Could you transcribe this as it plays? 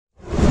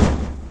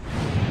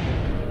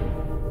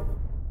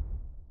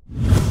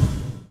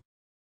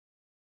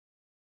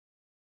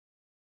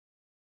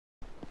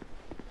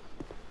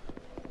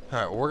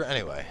Alright,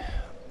 anyway.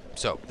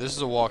 So, this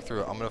is a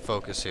walkthrough. I'm gonna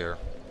focus here.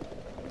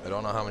 I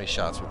don't know how many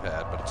shots we've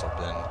had, but it's been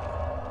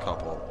a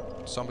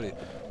couple. Somebody,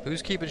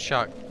 who's keeping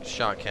shot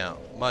count?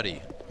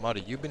 Muddy,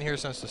 you've been here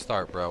since the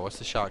start, bro. What's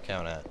the shot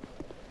count at?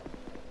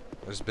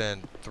 There's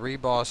been 3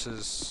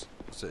 bosses.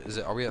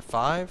 Are we at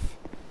 5?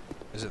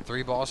 Is it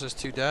 3 bosses,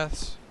 2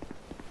 deaths?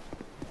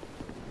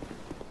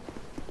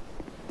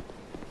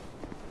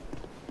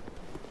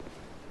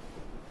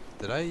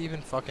 Did I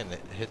even fucking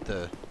hit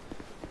the...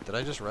 Did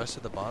I just rest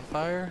at the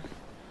bonfire?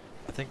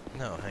 I think...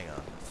 No, hang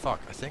on. Fuck,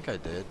 I think I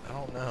did. I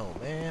don't know,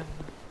 man.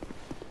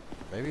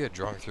 Maybe a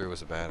Drunkthrough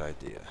was a bad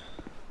idea.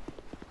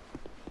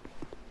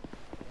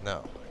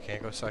 No, I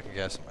can't go second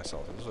guessing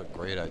myself. This was a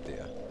great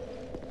idea.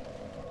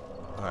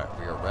 Alright,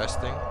 we are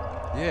resting.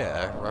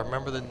 Yeah, I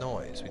remember the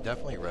noise. We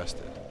definitely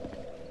rested.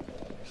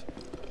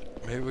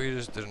 Maybe we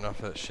just did enough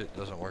that shit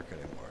doesn't work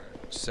anymore.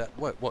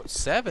 What,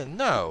 7?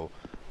 No!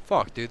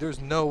 Fuck, dude,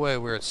 there's no way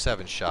we're at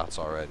 7 shots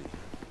already.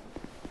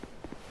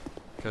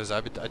 Because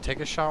I take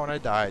a shot when I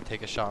die, I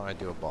take a shot when I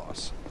do a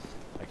boss.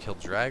 I killed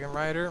Dragon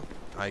Rider,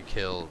 I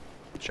killed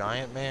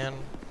Giant Man,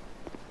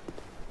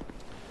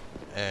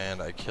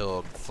 and I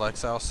killed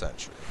Flexile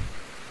Sentry.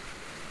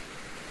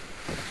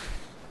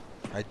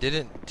 I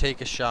didn't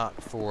take a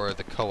shot for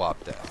the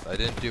co-op death. I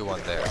didn't do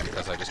one there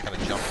because I just kind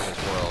of jumped in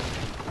his world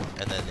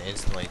and then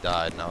instantly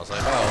died, and I was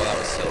like, oh, well, that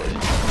was silly.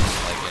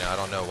 Like, you know, I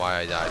don't know why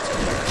I died so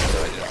fast,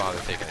 so I didn't bother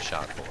taking a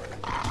shot for it.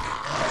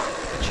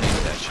 I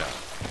cheated that shot.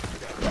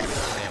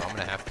 Damn, I'm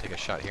gonna have to take a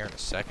shot here in a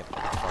second.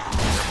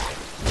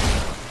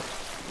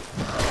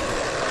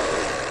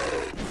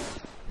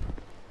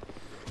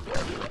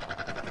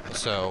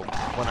 So,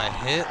 when I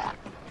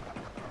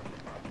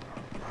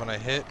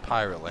hit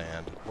Pirate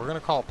Land, we're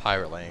gonna call it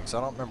Pirate Land because I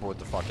don't remember what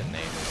the fucking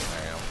name is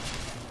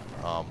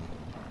now.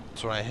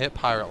 So when I hit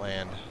Pirate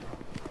Land,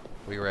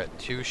 we were at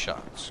 2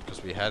 shots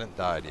because we hadn't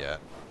died yet.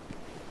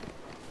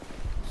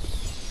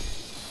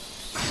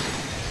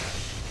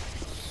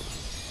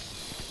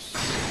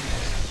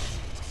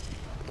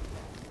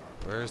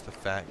 Where's the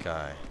fat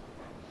guy?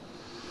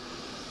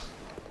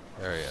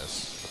 There he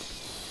is.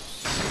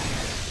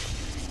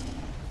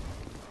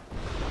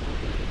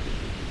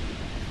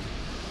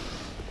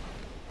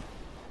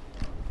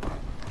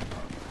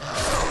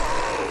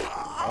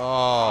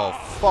 Oh,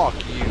 fuck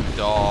you,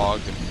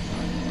 dog.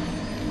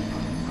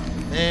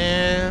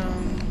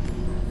 And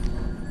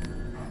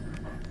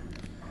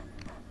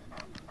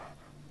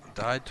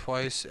died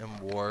twice in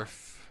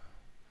Wharf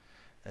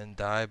and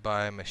died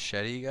by a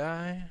machete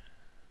guy?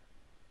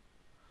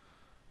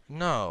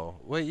 No.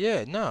 Wait,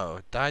 yeah,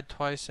 no. Died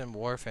twice in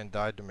Wharf and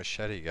died to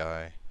machete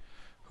guy.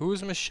 Who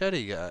was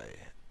machete guy?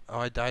 Oh,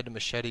 I died to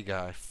machete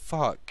guy.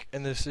 Fuck.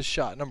 And this is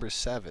shot number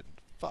 7.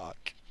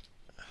 Fuck.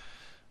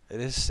 It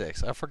is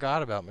 6. I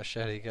forgot about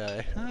machete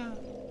guy.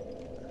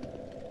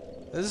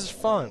 This is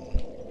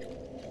fun.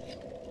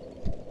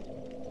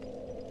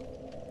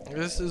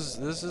 This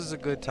is a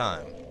good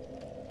time.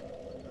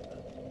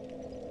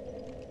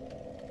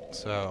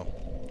 So,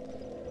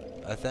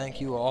 I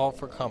thank you all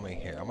for coming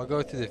here. I'm gonna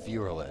go through the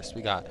viewer list.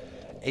 We got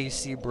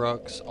AC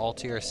Brooks,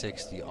 Altier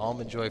 60,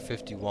 Almond Joy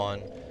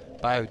 51,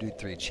 Biodude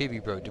 3,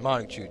 Chibi Bro,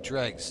 Demonic Jew,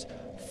 Dregs,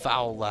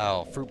 Foul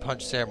Lao, Fruit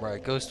Punch Samurai,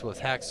 Ghost Wolf,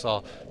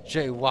 Hacksaw,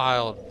 Jay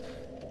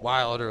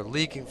Wilder,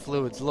 Leaking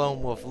Fluids,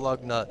 Lone Wolf,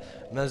 Lugnut,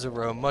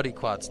 Mesero, Muddy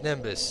Quats,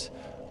 Nimbus,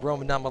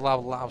 Roman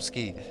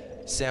Namalowski,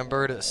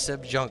 Samberta,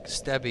 Sibjunk,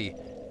 Stebby,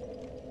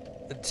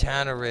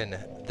 Tannerin,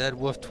 Dead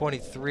Wolf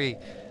 23,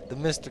 the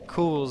Mr.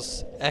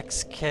 Cools,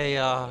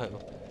 XK,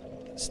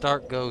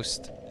 Stark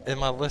Ghost, and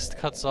my list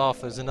cuts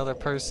off. There's another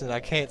person, I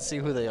can't see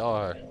who they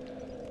are.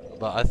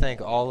 But I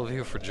thank all of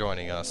you for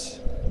joining us.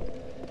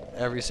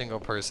 Every single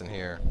person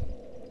here.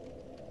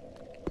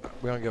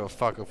 We don't give a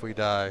fuck if we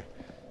die.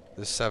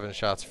 There's 7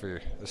 shots for you.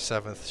 The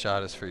 7th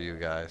shot is for you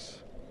guys.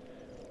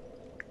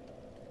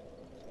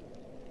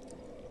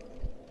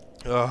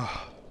 Ugh.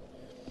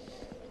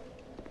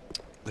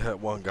 That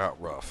one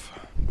got rough.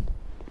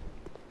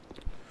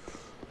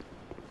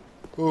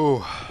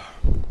 Ooh.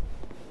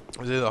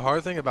 See, the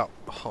hard thing about...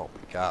 Oh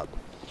my god.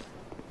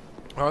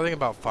 The hard thing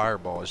about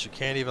Fireball is you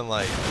can't even,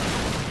 like,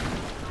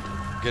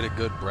 get a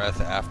good breath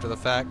after the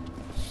fact.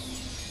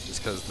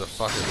 Just because the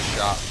fucking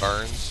shot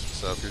burns.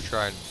 So if you're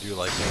trying to do,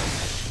 like,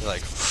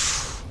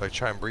 like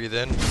try and breathe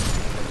in,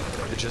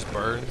 it just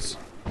burns.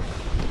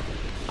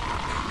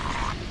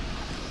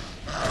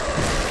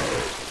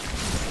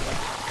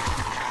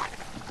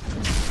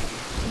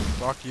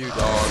 Fuck you,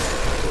 dog.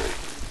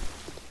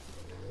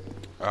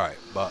 Alright,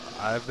 but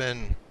I've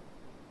been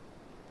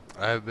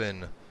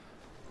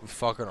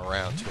fucking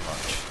around too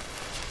much.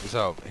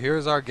 So,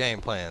 here's our game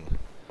plan.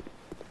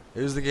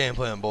 Here's the game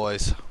plan,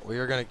 boys. We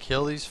are gonna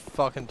kill these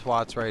fucking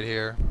twats right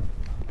here.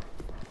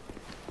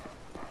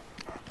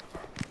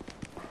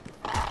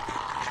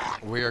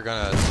 We are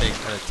gonna take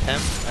an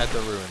attempt at the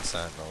Ruin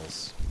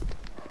Sentinels.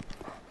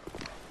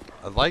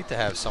 I'd like to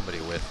have somebody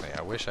with me.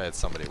 I wish I had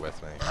somebody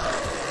with me.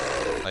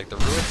 Like the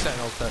Ruin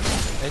Sentinels,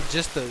 and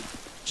just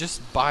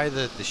just by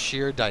the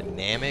sheer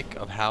dynamic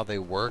of how they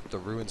work, the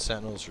Ruined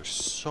Sentinels are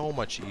so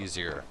much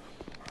easier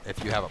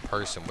if you have a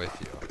person with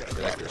you,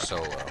 than if you're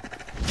solo.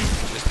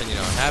 Just, you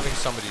know, having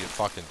somebody to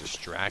fucking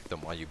distract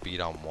them while you beat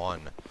on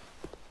one,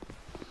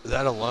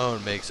 that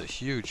alone makes a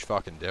huge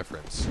fucking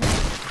difference.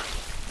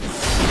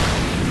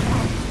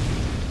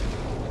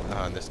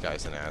 Oh, and this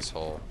guy's an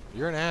asshole.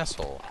 You're an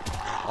asshole.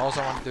 All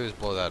I want to do is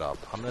blow that up.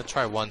 I'm going to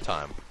try one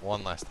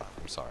last time.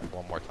 I'm sorry,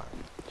 one more time.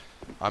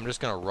 I'm just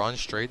going to run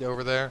straight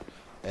over there,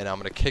 and I'm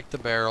going to kick the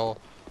barrel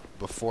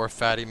before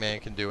Fatty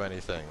Man can do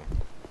anything.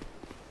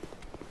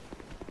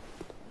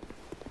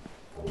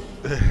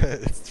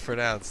 It's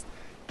pronounced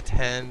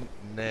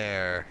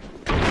Ten-nair.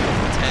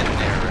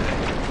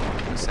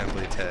 Ten-nair.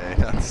 Simply Tay.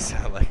 Not to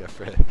sound like a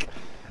frick.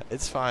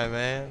 It's fine,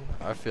 man.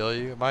 I feel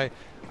you. I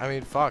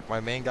mean, fuck.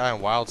 My main guy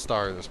in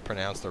WildStar was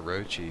pronounced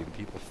Orochi, and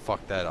people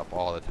fuck that up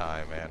all the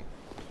time, man.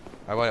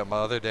 I went up the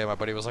other day, my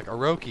buddy was like,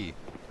 Orochi.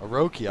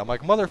 Orochi. I'm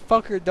like,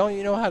 motherfucker, don't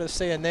you know how to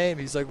say a name?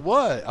 He's like,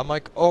 what? I'm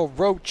like,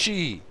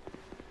 Orochi.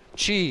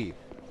 Chi.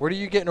 Where are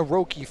you getting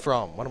Orochi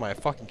from? What am I, a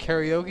fucking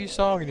karaoke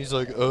song? And he's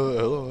like,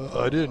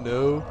 I didn't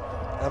know.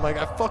 And I'm like,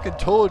 I fucking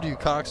told you,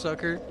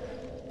 cocksucker.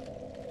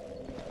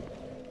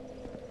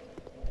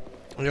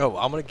 Yo,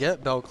 I'm gonna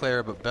get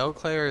Belclaire, but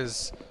Belclaire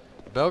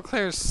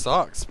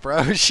sucks,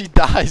 bro. She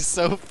dies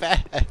so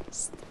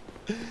fast.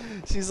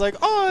 She's like,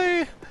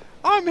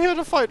 I'm here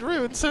to fight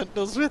Ruined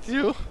Sentinels with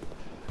you.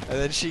 And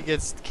then she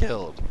gets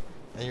killed.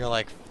 And you're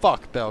like,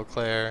 fuck,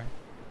 Belclaire.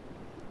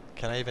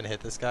 Can I even hit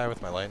this guy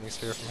with my lightning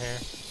sphere from here?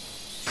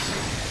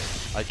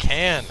 I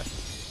can.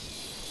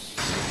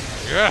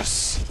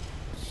 Yes!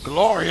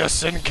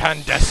 Glorious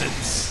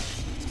incandescence!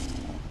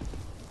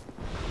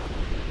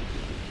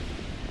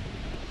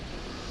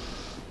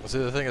 See,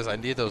 the thing is, I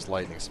need those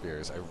lightning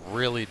spears. I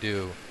really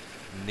do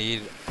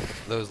need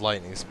those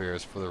lightning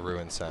spears for the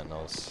Ruined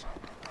Sentinels.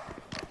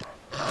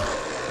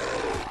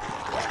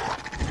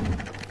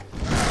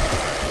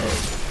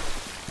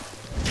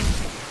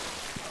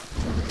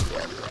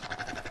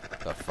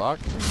 The fuck?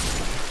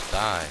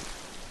 Die.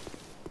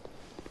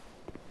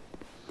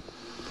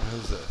 What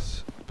is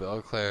this?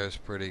 Belclaire is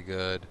pretty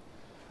good.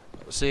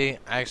 See,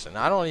 actually,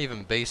 I don't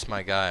even base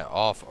my guy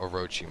off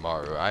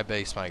Orochimaru. I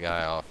base my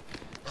guy off...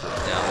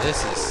 Now,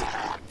 this is...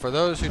 For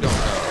those who don't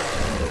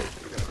know,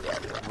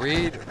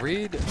 read,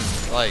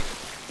 like...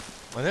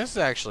 Well, this is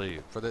actually...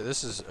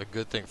 this is a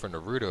good thing for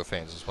Naruto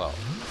fans as well.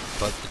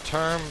 But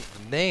the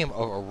name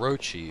of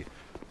Orochi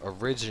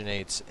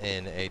originates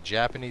in a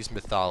Japanese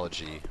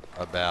mythology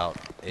about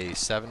a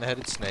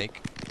seven-headed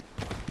snake,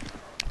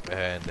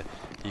 and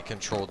he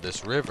controlled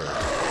this river,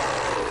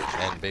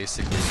 and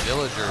basically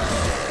villagers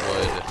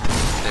would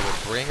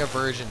bring a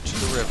virgin to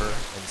the river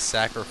and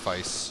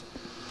sacrifice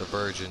the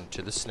virgin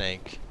to the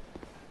snake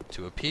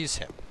to appease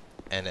him,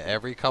 and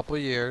every couple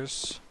of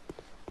years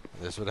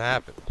this would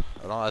happen.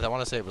 I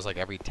want to say it was like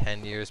every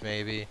 10 years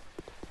maybe.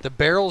 The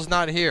barrel's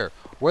not here.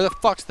 Where the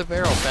fuck's the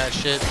barrel, fat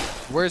shit?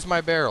 Where's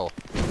my barrel?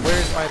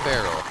 Where's my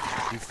barrel?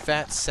 You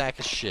fat sack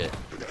of shit.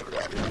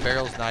 The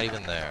barrel's not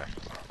even there.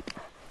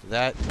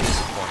 That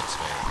disappoints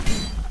me.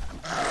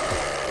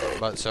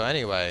 But so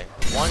anyway,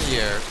 one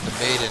year the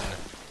maiden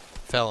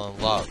fell in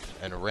love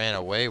and ran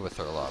away with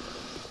her lover.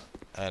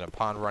 And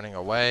upon running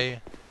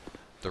away,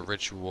 the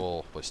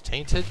ritual was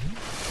tainted,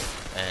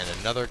 and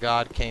another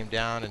god came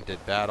down and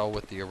did battle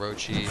with the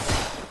Orochi.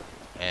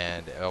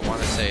 And I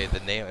want to say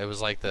the name, it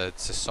was like the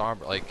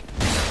Sasam, like,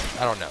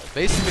 I don't know.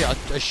 Basically,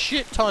 a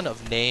shit ton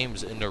of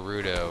names in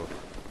Naruto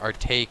are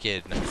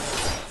taken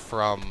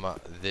from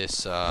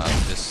this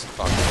this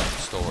fucking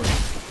story.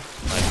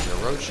 Like the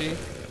Orochi,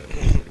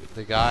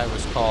 the guy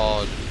was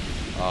called,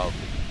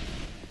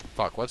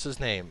 fuck, what's his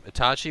name?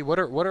 Itachi. What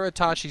are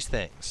Itachi's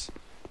things?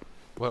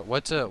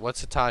 What's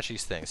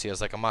Itachi's things? He has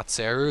like a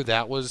Matseru.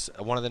 That was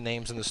one of the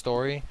names in the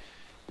story.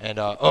 And,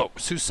 oh,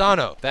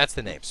 Susanoo, that's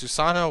the name.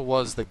 Susanoo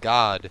was the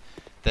god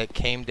that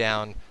came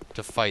down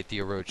to fight the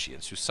Orochi,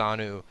 and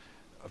Susanoo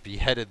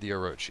beheaded the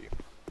Orochi.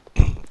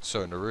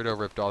 So Naruto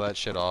ripped all that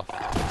shit off.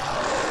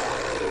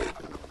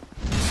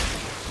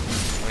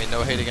 I mean,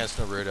 no hate against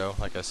Naruto.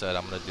 Like I said,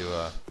 I'm going to do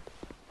a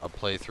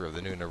playthrough of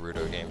the new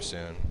Naruto game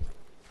soon.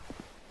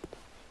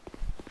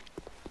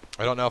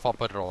 I don't know if I'll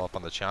put it all up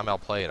on the channel. I'll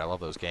play it. I love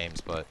those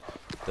games, but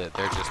there's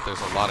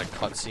a lot of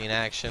cutscene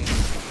action.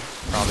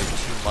 Probably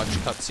too much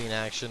cutscene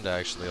action to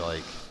actually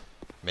like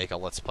make a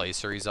Let's Play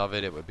series of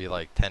it. It would be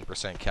like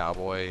 10%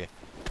 Cowboy,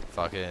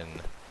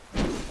 fucking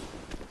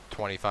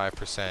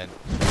 25%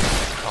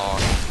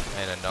 talk,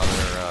 and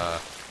another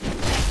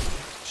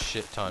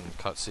shit ton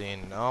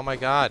cutscene. Oh my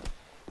god,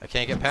 I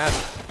can't get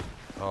past it.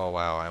 Oh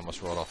wow, I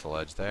almost rolled off the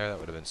ledge there. That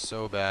would have been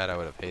so bad. I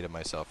would have hated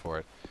myself for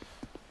it.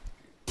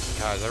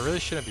 Guys, I really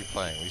shouldn't be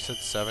playing. We said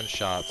 7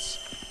 shots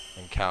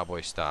and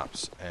Cowboy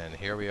stops, and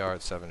here we are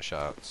at 7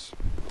 shots.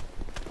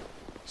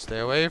 Stay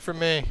away from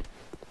me.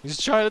 He's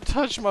trying to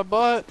touch my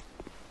butt.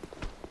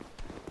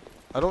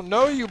 I don't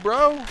know you,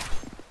 bro.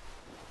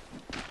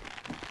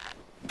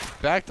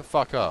 Back the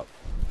fuck up.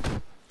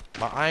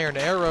 My iron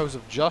arrows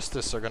of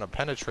justice are gonna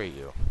penetrate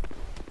you.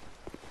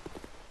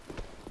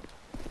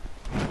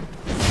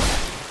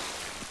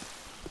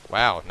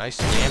 Wow, nice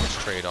damage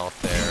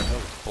trade-off there. That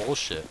was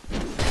bullshit.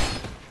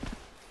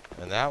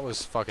 And that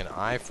was fucking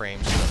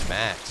iframes to the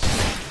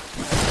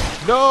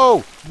max.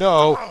 No!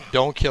 No!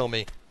 Don't kill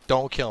me.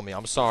 Don't kill me.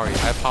 I'm sorry.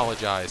 I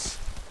apologize.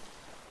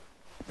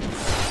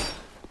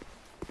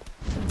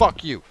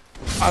 Fuck you.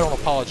 I don't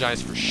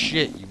apologize for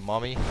shit, you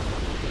mummy.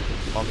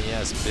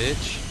 Mummy-ass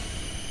bitch.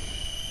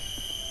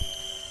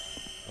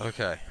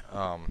 Okay.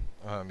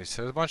 Let me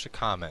see. There's a bunch of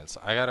comments.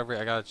 I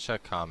gotta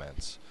check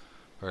comments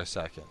for a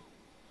second.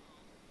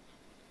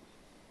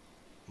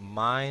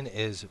 Mine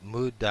is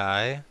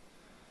Mudai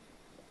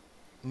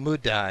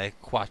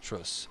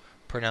Quattros.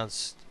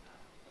 Pronounced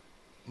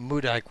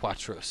Mudai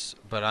Quattros.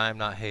 But I'm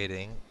not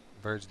hating.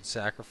 Virgin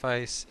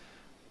Sacrifice.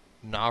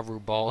 Naru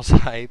Balls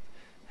Hype.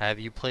 Have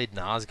you played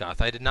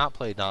Nosgoth? I did not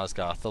play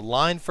Nosgoth. The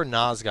line for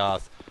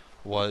Nosgoth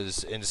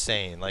was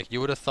insane. Like, you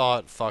would have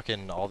thought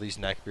fucking all these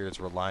neckbeards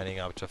were lining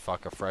up to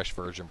fuck a fresh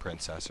virgin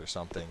princess or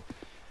something.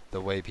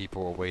 The way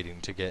people were waiting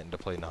to get into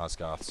play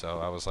Nosgoth. So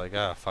I was like,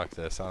 ah, fuck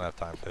this. I don't have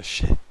time for this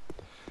shit.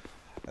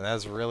 And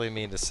that's really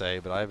mean to say,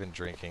 but I've been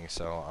drinking,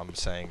 so I'm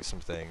saying some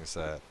things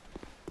that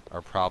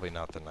are probably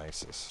not the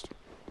nicest.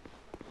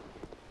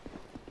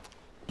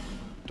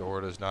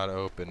 Door does not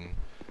open.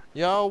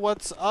 Yo,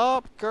 what's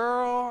up,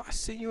 girl? I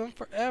see you in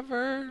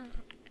forever.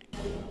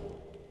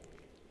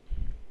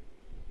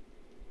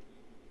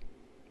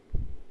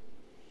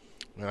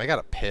 Man, I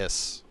gotta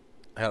piss.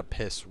 I gotta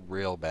piss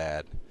real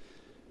bad.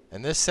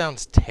 And this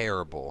sounds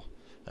terrible.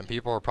 And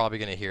people are probably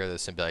gonna hear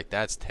this and be like,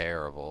 that's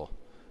terrible.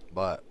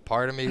 But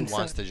part of me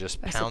wants to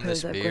just pound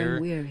this beer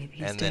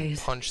and then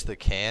punch the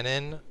can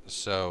in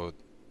so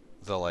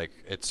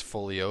it's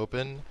fully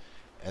open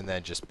and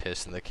then just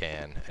piss in the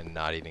can and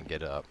not even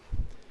get up.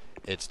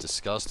 It's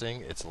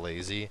disgusting, it's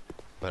lazy,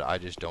 but I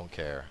just don't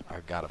care.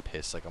 I gotta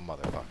piss like a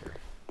motherfucker.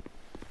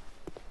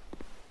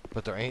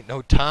 But there ain't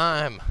no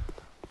time.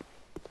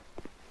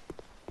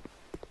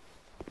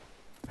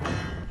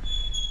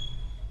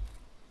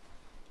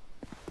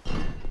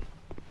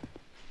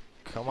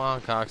 Come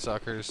on,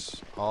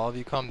 cocksuckers. All of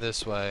you come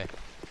this way.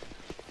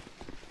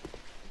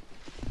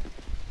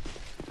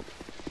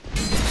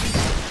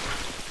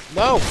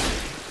 No!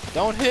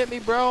 Don't hit me,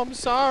 bro. I'm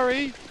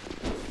sorry.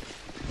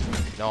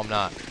 No, I'm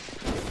not.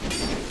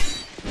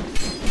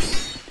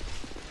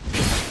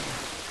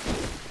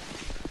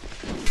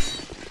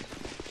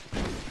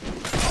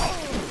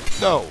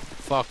 No!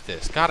 Fuck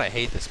this. God, I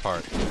hate this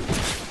part.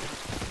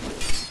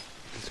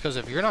 It's because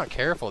if you're not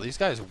careful, these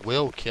guys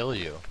will kill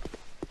you.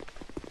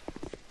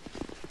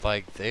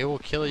 Like, they will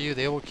kill you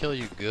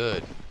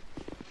good.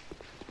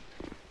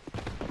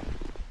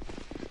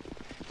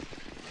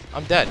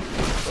 I'm dead.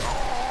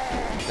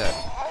 I'm dead.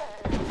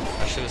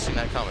 I should have seen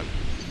that coming.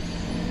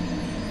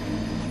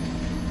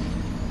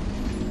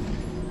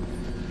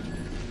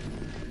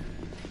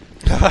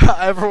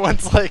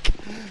 Everyone's like,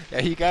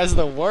 yeah, you guys are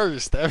the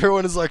worst.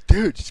 Everyone is like,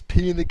 dude, just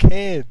pee in the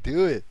can.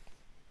 Do it.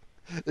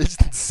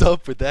 Just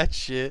sup with that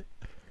shit.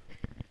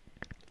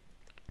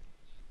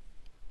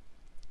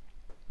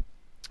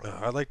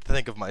 I like to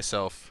think of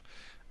myself.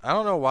 I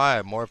don't know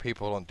why more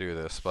people don't do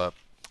this, but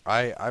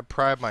I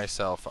pride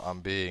myself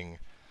on being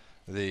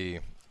the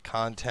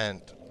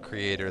content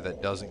creator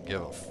that doesn't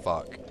give a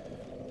fuck.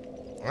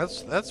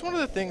 That's one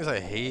of the things I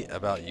hate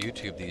about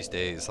YouTube these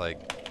days.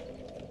 Like,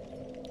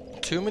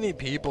 too many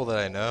people that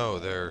I know,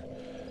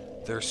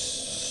 they're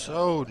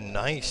so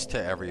nice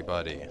to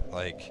everybody.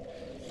 Like,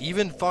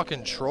 even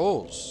fucking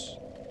trolls.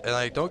 And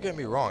like, don't get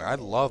me wrong, I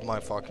love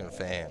my fucking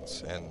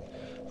fans, and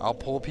I'll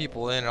pull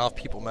people in, and I'll have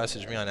people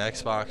message me on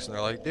Xbox, and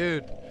they're like,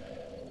 dude,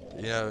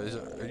 you know,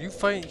 are you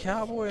fighting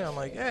Cowboy? And I'm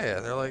like, yeah.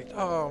 And they're like,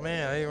 oh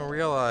man, I didn't even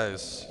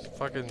realize.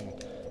 Fucking,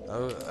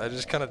 I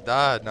just kind of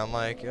died. And I'm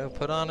like, yo,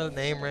 put on a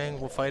name ring,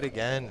 we'll fight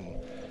again. And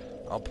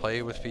I'll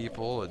play with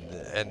people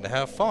and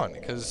have fun.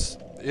 Because,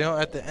 you know,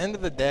 at the end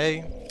of the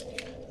day,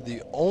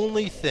 the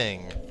only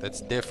thing that's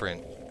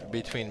different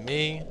between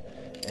me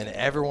and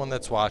everyone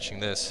that's watching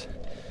this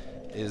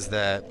is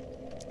that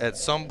at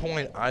some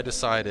point I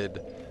decided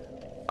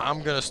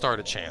I'm gonna start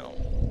a channel,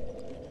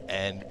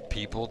 and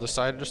people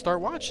decided to start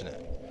watching it,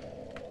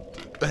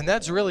 and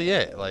that's really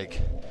it.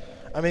 Like,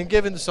 I mean,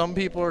 given some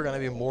people are gonna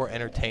be more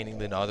entertaining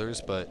than others,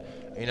 but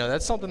you know,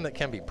 that's something that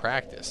can be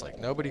practiced. Like,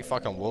 nobody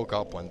fucking woke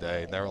up one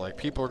day and they were like,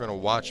 people are gonna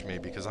watch me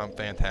because I'm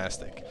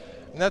fantastic,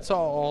 and that's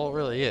all it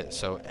really is.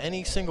 So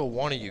any single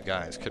one of you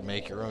guys could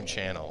make your own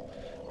channel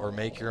or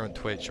make your own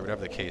Twitch or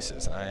whatever the case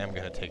is. And I am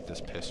gonna take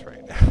this piss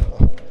right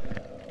now.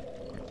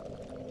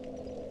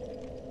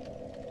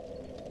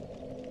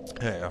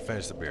 Hey, I'll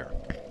finish the beer.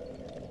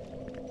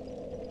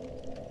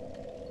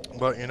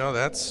 But, you know,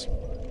 that's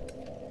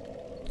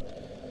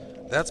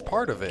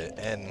part of it.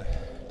 And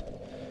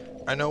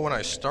I know when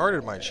I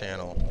started my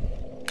channel,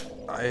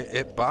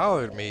 it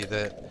bothered me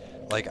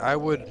that, like, I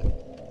would,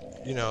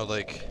 you know,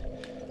 like,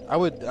 I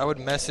would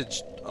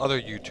message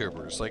other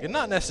YouTubers, like, and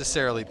not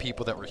necessarily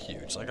people that were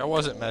huge. Like, I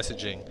wasn't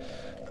messaging,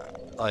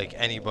 like,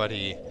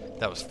 anybody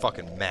that was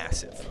fucking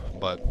massive.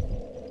 But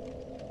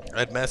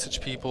I'd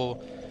message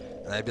people,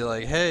 and I'd be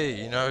like, hey,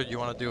 you know, you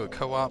want to do a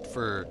co-op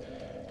for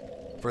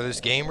for this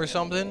game or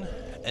something,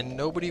 and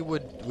nobody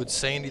would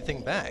say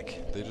anything back.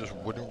 They just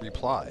wouldn't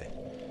reply.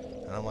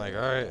 And I'm like,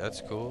 alright,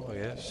 that's cool, I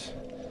guess.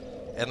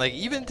 And like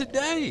even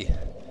today,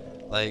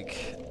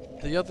 like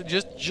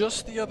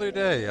just the other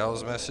day, I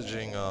was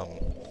messaging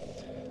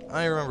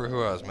I don't remember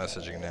who I was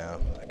messaging now.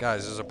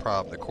 Guys, there's a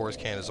problem. The course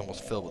can is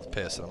almost filled with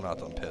piss, and I'm not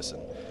done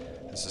pissing.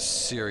 It's a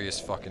serious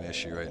fucking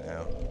issue right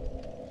now.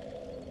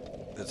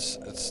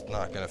 It's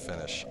not gonna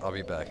finish. I'll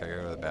be back. I gotta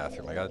go to the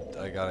bathroom. I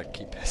gotta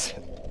keep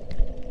pissing.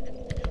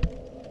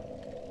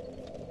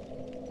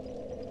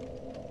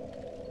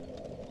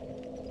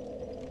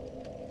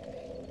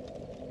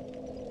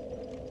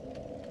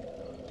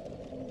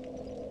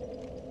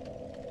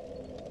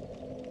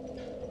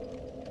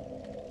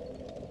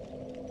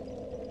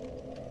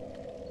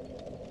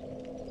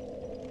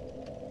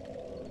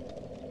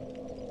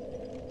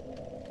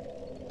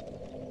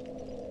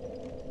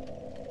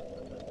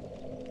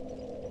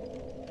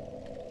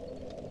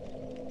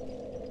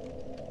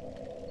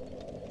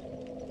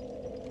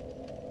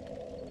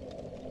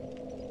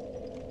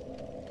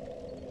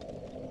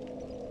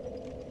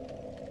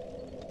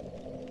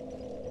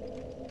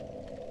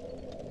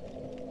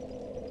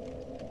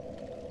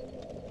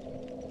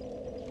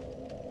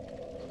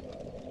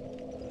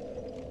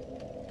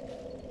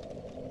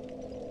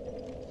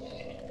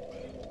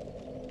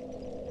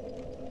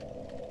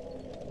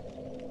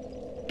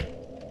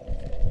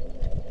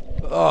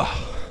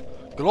 Oh,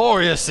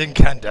 glorious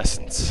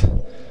incandescence.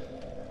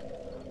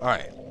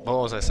 Alright, what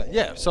was I saying?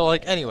 Yeah, so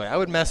like anyway, I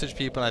would message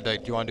people and I'd be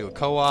like, do you want to do a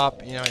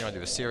co-op? You know, you want to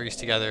do a series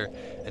together?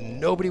 And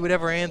nobody would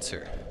ever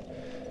answer.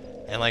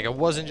 And like it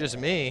wasn't just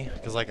me,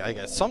 because like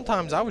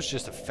sometimes I was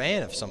just a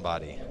fan of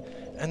somebody.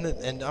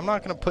 And I'm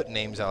not going to put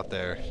names out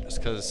there just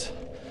because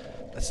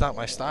that's not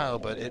my style,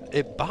 but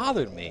it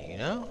bothered me, you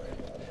know?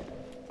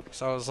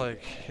 So I was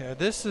like, yeah,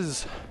 this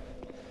is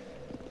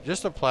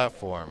just a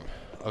platform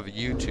of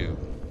YouTube.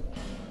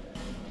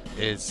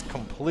 Is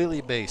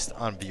completely based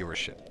on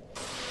viewership.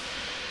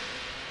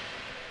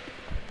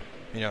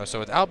 You know, so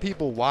without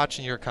people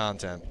watching your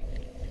content,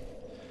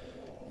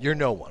 you're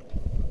no one.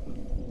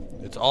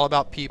 It's all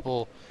about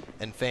people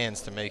and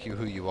fans to make you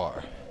who you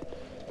are.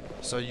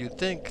 So you'd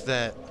think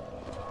that,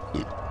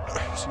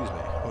 excuse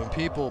me, when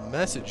people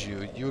message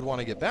you, you would want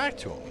to get back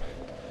to them.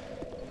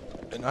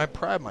 And I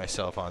pride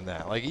myself on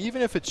that. Like,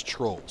 even if it's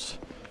trolls.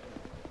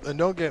 And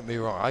don't get me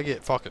wrong, I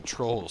get fucking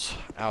trolls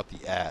out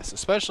the ass.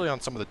 Especially on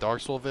some of the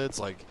Dark Souls vids,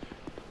 like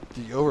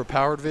the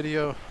overpowered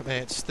video.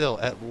 Man, it's still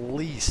at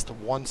least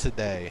once a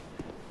day,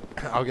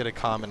 I'll get a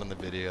comment on the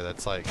video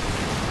that's like,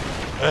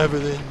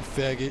 everything,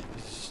 faggot,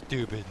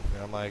 stupid.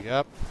 And I'm like,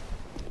 yep.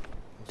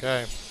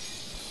 Okay.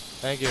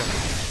 Thank you.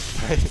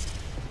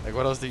 Like,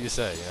 what else do you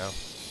say, you know?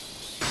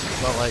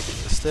 But like,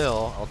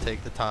 still, I'll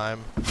take the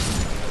time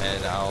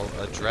and I'll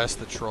address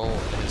the troll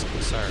and his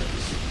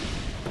concerns.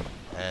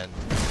 And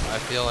I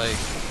feel like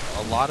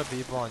a lot of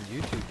people on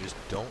YouTube just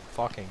don't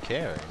fucking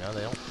care, you know?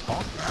 They don't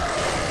talk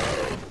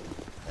about it.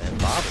 And it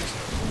bothers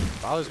me.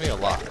 It bothers me a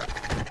lot.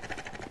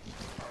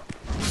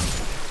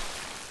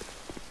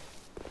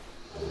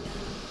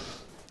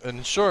 And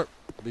in short,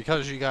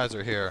 because you guys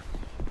are here,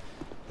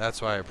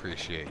 that's why I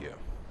appreciate you.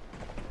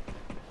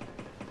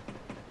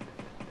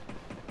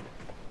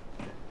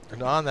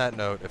 And on that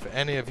note, if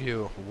any of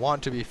you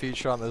want to be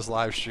featured on this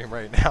live stream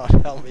right now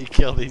and help me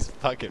kill these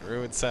fucking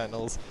ruined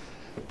sentinels,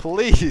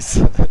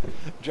 please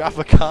drop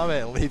a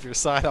comment and leave your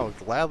sign. I'll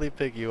gladly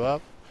pick you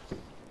up.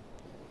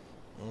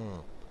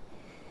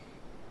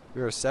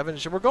 We are 7.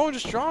 We're going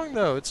strong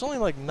though. It's only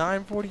like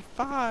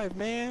 9:45,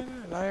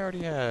 man. And I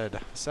already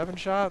had 7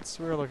 shots.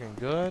 We were looking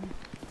good.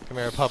 Come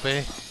here,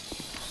 puppy.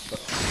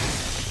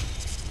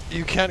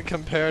 You can't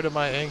compare to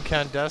my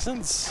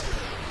incandescence.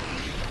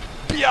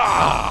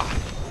 Bia!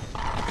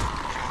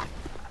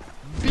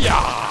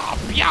 Bia!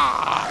 Bia!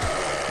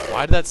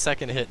 Why did that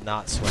second hit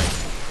not swing?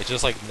 It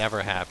just like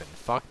never happened.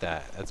 Fuck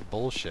that. That's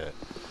bullshit.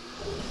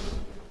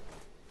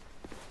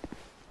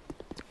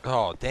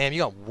 Oh, damn, you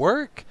got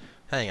work?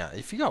 Hang on.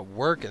 If you got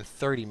work in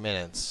 30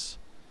 minutes,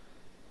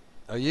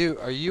 are you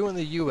in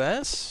the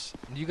US?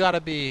 You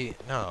gotta be,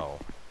 no.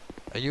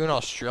 Are you an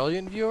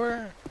Australian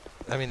viewer?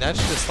 I mean, that's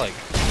just like,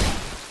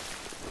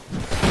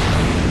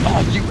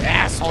 oh, you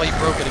asshole, he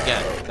broke it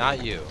again.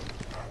 Not you.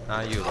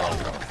 Not you,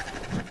 loco.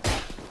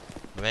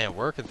 Man,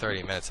 work in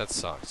 30 minutes, that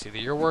sucks. Either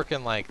you're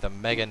working like the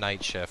mega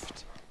night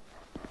shift,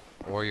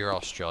 or you're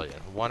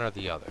Australian. One or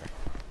the other.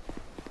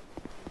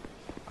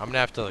 I'm gonna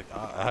have to, like,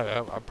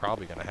 I'm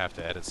probably gonna have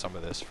to edit some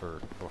of this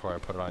before I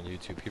put it on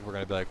YouTube. People are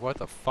gonna be like, what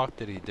the fuck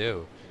did he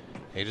do?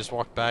 He just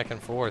walked back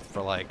and forth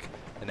for like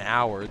an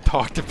hour and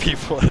talked to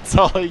people. That's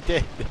all he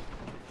did.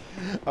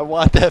 I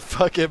want that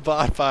fucking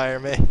bonfire,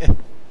 man.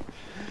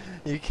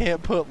 You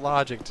can't put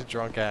logic to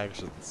drunk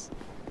actions.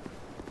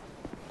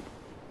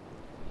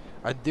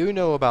 I do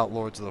know about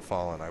Lords of the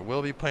Fallen. I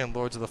will be playing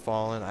Lords of the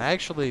Fallen. I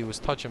actually was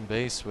touching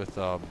base with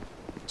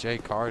Jay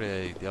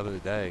Carday the other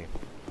day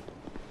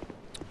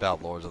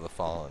about Lords of the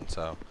Fallen.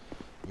 So,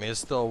 I mean, it's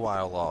still a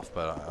while off,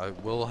 but I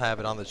will have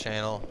it on the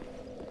channel.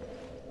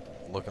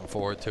 Looking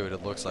forward to it.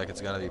 It looks like it's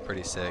going to be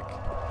pretty sick.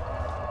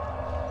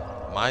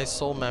 My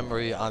soul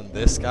memory on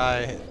this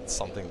guy,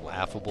 something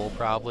laughable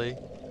probably.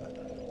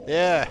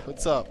 Yeah,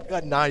 what's up?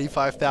 Got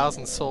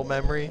 95,000 soul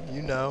memory,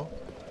 you know.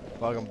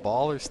 Fucking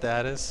baller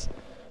status.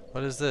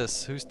 What is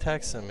this? Who's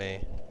texting me?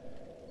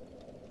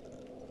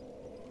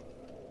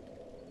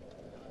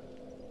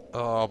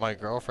 Oh, my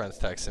girlfriend's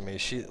texting me.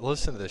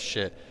 Listen to this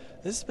shit.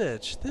 This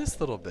bitch, this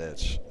little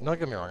bitch. Don't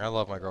get me wrong, I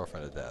love my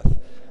girlfriend to death.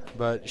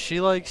 But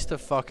she likes to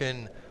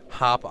fucking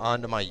hop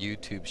onto my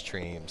YouTube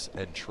streams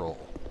and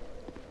troll.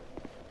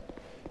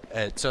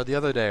 And so the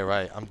other day,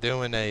 right, I'm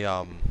doing a,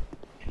 I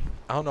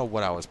don't know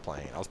what I was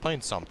playing. I was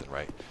playing something,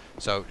 right?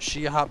 So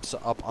she hops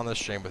up on the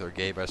stream with her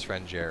gay best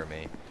friend,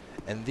 Jeremy.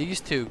 And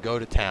these two go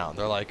to town.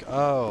 They're like,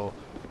 oh,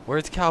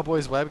 where's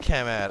Cowboy's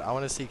webcam at? I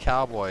want to see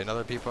Cowboy. And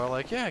other people are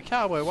like, yeah,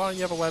 Cowboy, why don't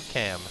you have a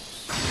webcam?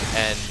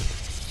 And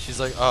she's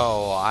like,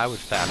 oh, I would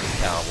fatten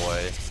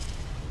Cowboy.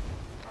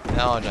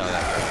 No,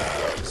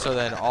 that. So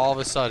then all of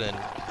a sudden,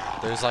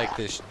 there's like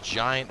this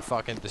giant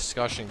fucking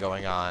discussion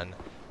going on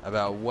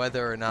about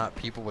whether or not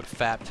people would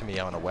fap to me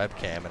on a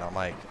webcam. And I'm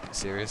like,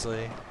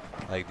 seriously?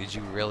 Like, did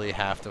you really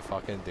have to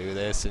fucking do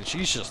this? And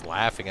she's just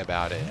laughing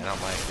about it. And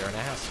I'm like, you're an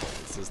asshole.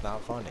 This is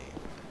not funny.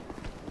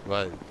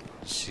 But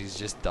she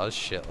just does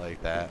shit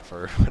like that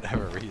for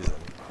whatever reason.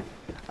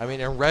 I mean,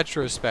 in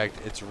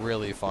retrospect, it's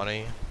really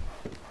funny.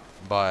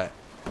 But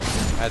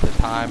at the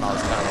time, I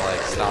was kind of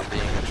like, stop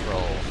being a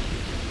troll.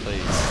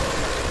 Please.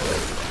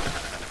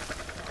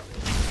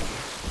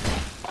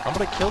 I'm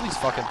gonna kill these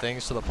fucking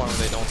things to the point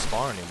where they don't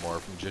spawn anymore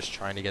from just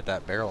trying to get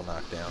that barrel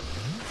knocked down.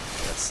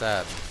 That's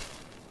sad.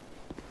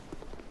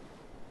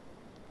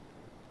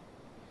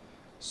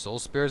 Soul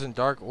Spears and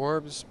Dark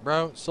Orbs?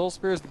 Bro, Soul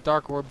Spears and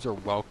Dark Orbs are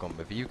welcome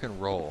if you can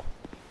roll.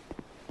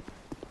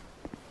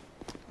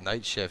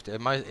 Night shift.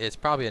 It's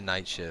probably a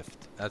night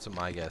shift. That's what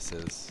my guess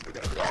is.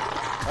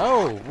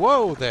 Oh,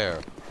 whoa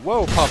there.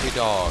 Whoa, puppy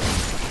dog.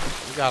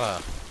 You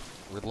gotta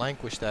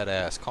relinquish that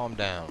ass. Calm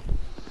down.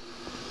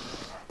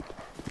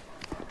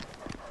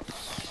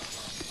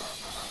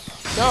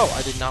 No,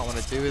 I did not want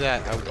to do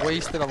that. I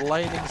wasted a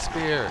lightning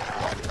spear.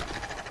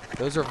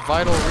 Those are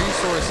vital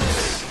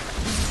resources.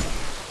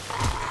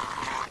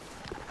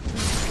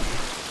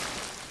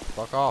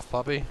 Fuck off,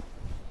 puppy.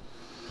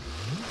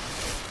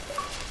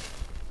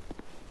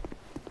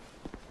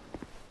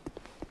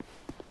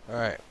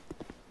 Alright.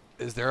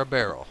 Is there a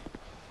barrel?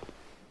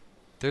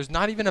 There's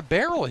not even a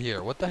barrel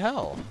here. What the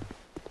hell?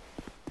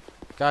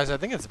 Guys, I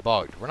think it's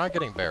bugged. We're not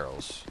getting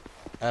barrels.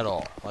 At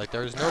all. Like,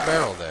 there's no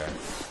barrel there.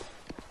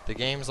 The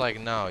game's like,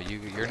 no,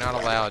 you're not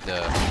allowed to...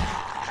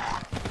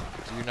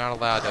 You're not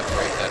allowed to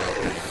break that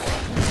open anymore.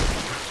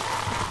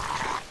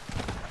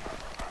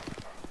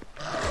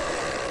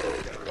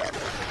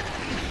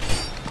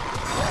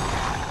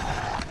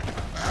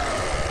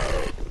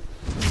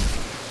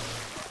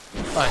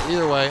 Alright,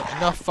 either way,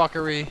 enough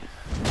fuckery.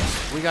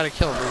 We gotta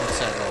kill Rune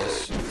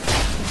Sentinels.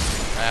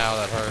 Ow,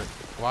 that hurt.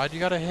 Why'd you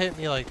gotta hit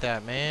me like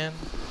that, man?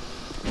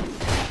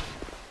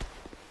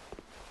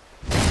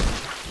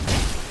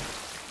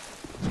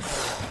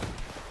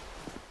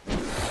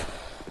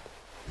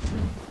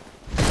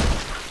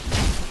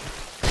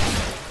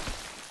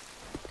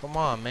 Come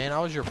on, man, I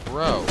was your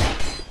bro.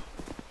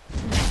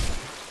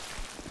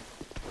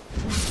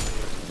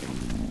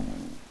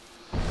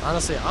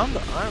 Honestly, I'm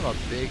a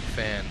big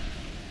fan.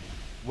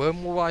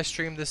 When will I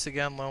stream this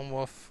again, Lone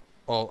Wolf?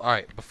 Oh,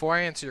 alright, before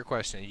I answer your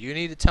question, you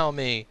need to tell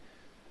me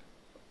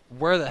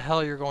where the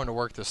hell you're going to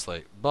work this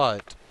late.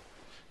 But,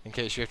 in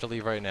case you have to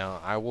leave right now,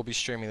 I will be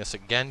streaming this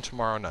again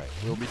tomorrow night.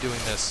 We'll be doing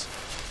this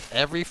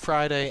every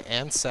Friday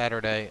and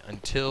Saturday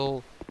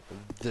until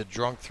the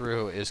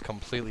Drunkthrough is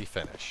completely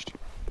finished.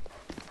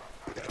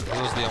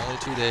 Those are the only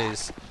 2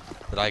 days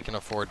that I can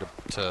afford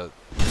to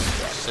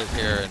sit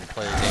here and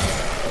play a game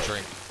and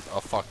drink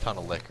a fuck ton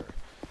of liquor.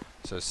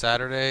 So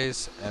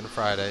Saturdays and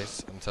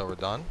Fridays until we're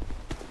done.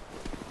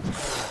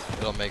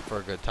 It'll make for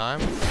a good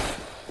time.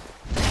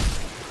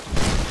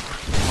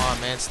 Come on,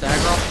 man,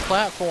 stagger off the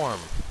platform.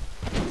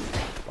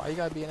 Why you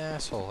gotta be an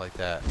asshole like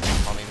that,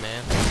 mummy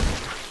man?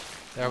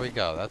 There we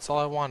go. That's all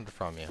I wanted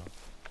from you.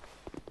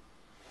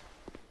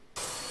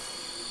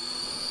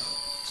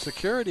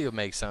 Security would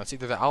make sense.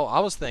 Either that, I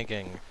was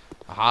thinking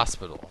a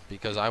hospital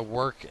because I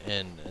work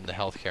in the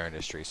healthcare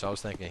industry, so I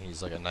was thinking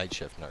he's like a night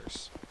shift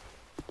nurse.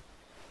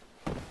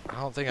 I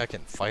don't think I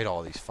can fight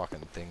all these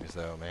fucking things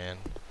though, man.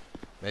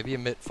 Maybe a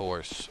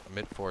mid-force. A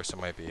mid-force I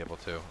might be able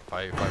to. If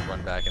I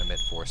run back and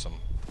mid-force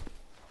them.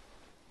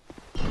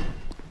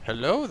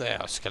 Hello there,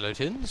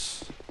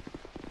 skeletons.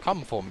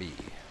 Come for me.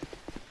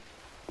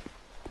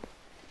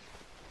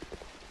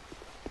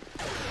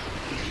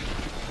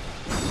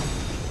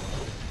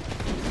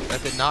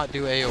 That did not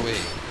do AoE.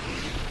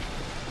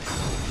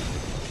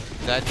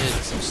 That did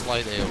some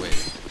slight AoE.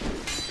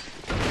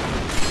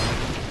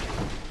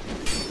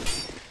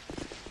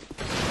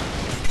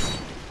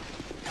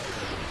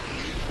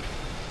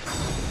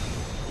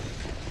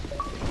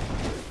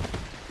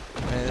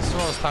 Man, this is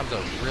one of those times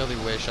I really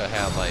wish I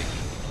had like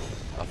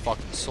a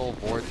fucking soul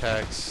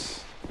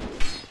vortex.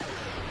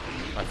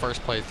 My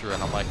first playthrough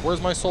and I'm like,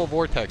 where's my soul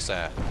vortex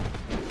at?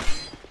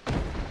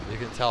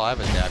 can tell I've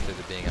adapted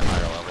to being a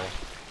higher level.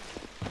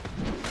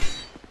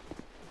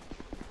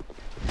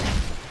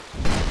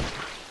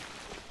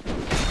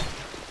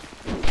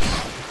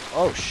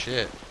 Oh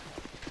shit.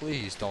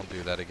 Please don't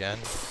do that again.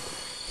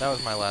 That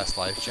was my last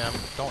life gem.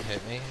 Don't hit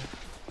me.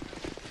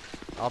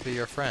 I'll be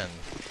your friend.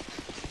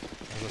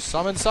 There's a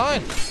summon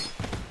sign!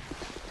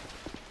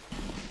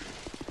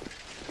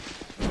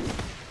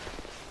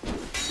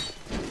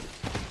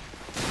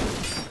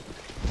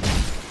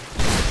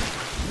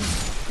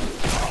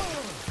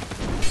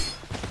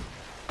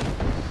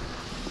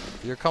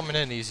 You're coming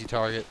in, easy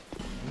target.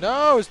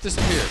 No, it's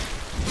disappeared.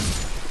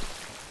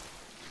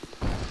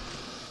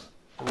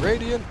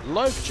 Radiant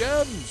life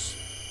gems!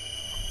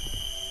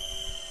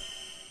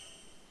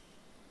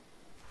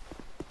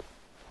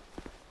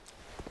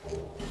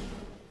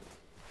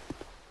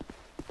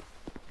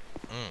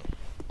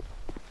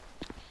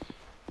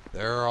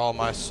 There are all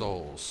my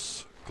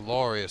souls.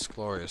 Glorious,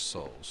 glorious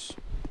souls.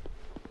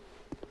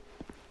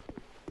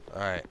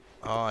 Alright.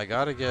 Oh, I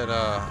gotta get,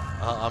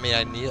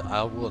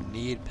 I will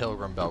need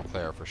Pilgrim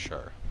Belclair for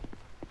sure.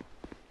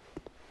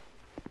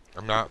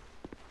 I'm not,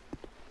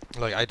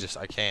 like, I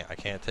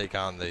can't take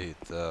on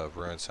the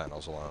Ruined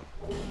Sentinels alone.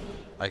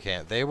 I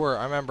can't. I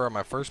remember on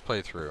my first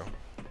playthrough,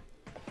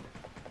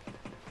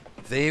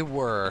 they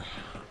were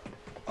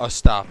a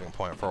stopping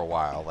point for a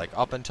while. Like,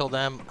 up until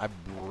then, I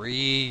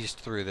breezed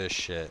through this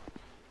shit.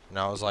 And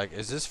I was like,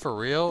 is this for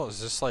real?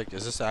 Is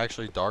this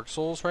actually Dark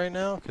Souls right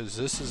now? Because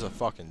this is a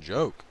fucking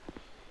joke.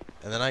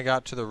 And then I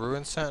got to the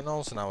Ruined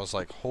Sentinels, and I was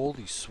like,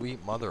 holy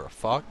sweet mother of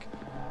fuck.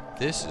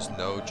 This is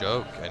no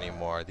joke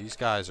anymore. These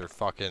guys are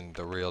fucking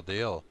the real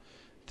deal.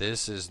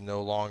 This is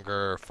no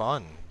longer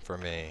fun for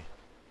me.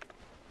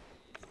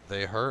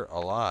 They hurt a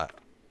lot.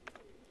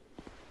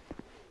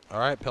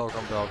 Alright,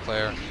 Pilgrim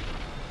Belclair.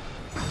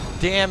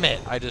 Damn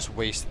it! I just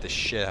wasted the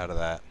shit out of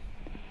that.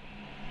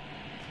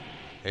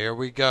 Here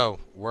we go.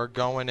 We're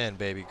going in,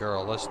 baby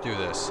girl. Let's do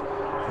this.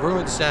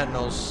 Ruined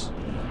Sentinels.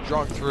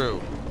 Drunkthrough.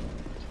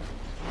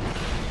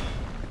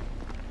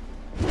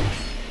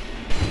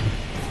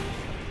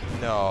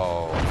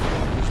 No.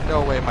 There's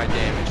no way my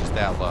damage is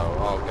that low.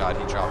 Oh god,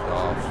 he dropped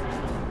off.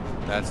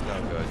 That's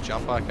no good.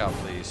 Jump back up,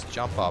 please.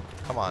 Jump up.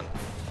 Come on.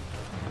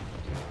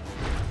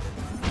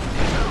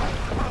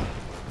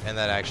 And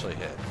that actually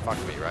hit. Fuck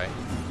me, right?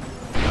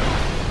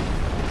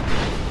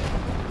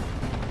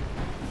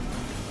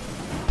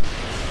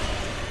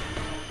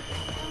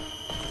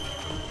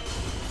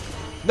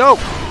 No!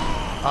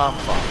 I'm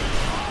fucked.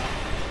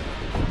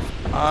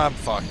 I'm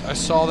fucked. I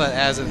saw that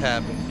as it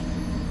happened.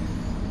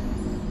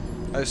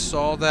 I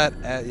saw that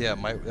at, yeah,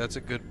 that's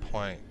a good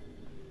point.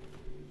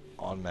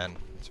 On men.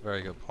 It's a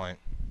very good point.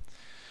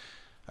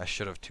 I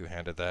should have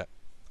two-handed that.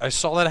 I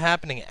saw that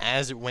happening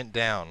as it went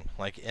down.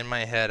 Like, in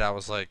my head, I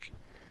was like,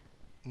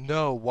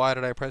 no, why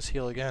did I press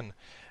heal again?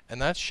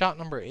 And that's shot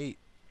number 8.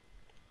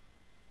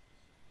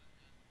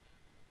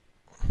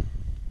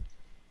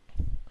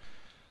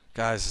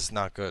 Guys, it's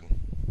not good.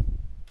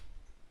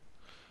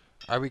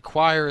 I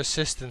require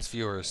assistance,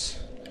 viewers.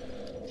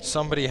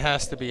 Somebody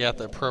has to be at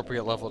the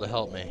appropriate level to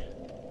help me.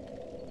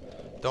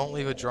 Don't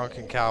leave a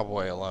drunken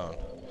cowboy alone.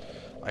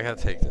 I gotta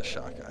take this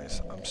shot,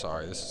 guys. I'm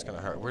sorry, this is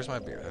gonna hurt. Where's my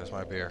beer? There's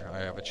my beer. I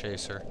have a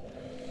chaser.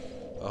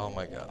 Oh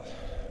my god.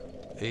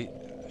 8.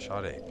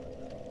 Shot 8.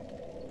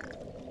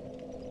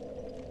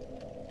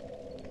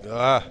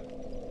 Ah!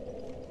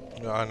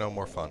 No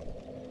more fun.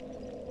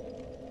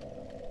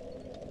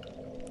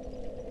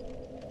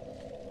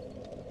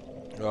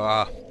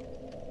 Ah!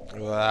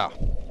 Ah!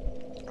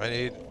 I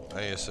need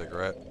a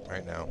cigarette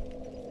right now.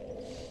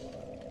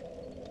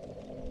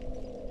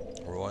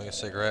 Rolling a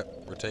cigarette.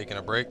 We're taking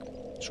a break.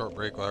 Short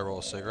break while I roll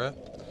a cigarette.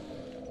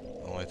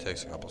 Only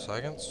takes a couple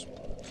seconds.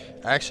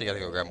 I actually gotta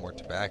go grab more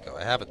tobacco.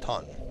 I have a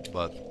ton,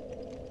 but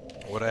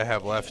what I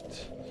have left,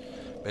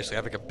 basically I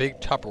have like a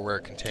big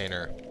Tupperware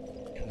container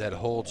that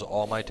holds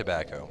all my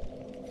tobacco.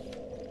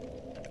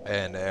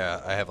 And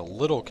I have a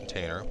little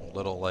container,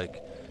 little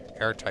like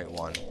airtight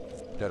one,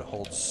 that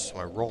holds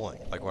my rolling,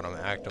 like what I'm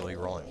actively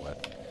rolling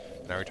with.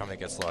 And every time it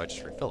gets low, I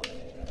just refill it.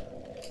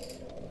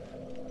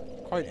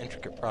 Quite an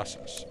intricate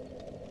process.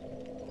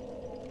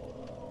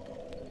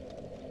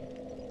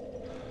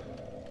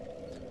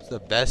 It's the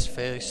best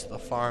face the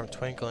farm,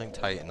 twinkling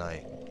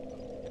titanite.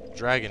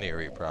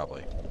 Dragonery,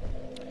 probably.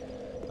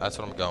 That's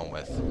what I'm going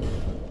with.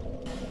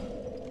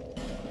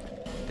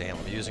 Damn,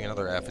 I'm using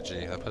another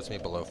effigy. That puts me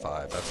below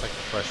 5. That's like the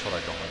threshold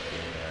I don't like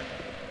being at.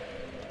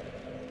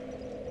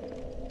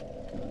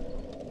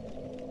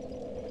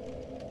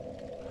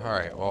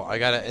 Alright, well, I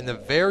gotta, in the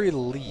very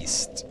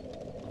least,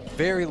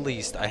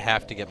 I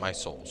have to get my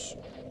souls.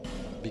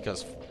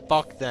 Because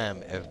fuck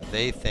them if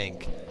they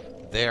think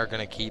they are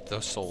gonna keep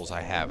those souls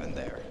I have in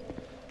there.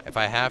 If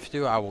I have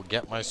to, I will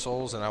get my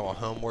souls and I will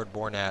homeward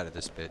born out of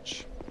this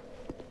bitch.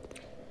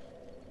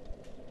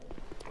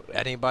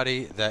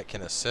 Anybody that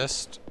can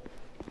assist,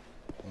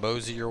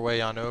 mosey your way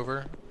on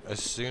over.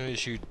 As soon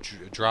as you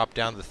drop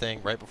down the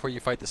thing, right before you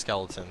fight the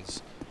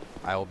skeletons,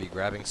 I will be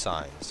grabbing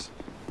signs.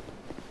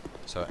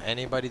 So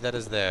anybody that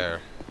is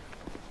there,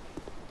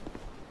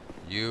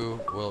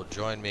 You will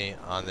join me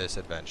on this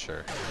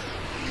adventure.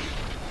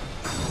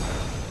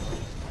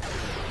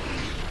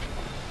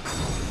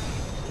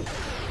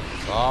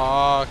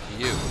 Fuck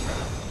you.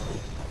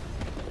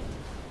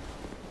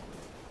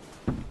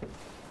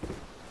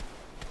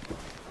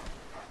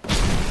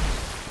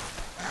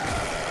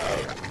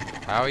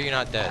 How are you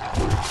not dead?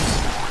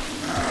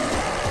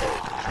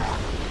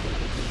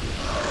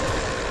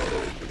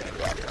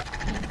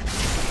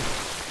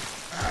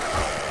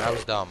 That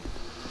was dumb.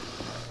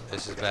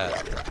 This is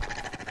bad.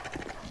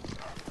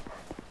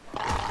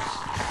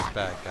 This is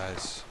bad,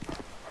 guys.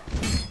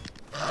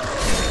 I'm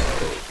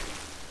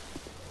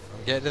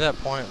getting to that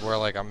point where,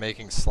 like, I'm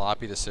making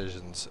sloppy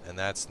decisions, and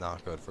that's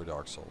not good for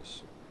Dark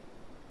Souls.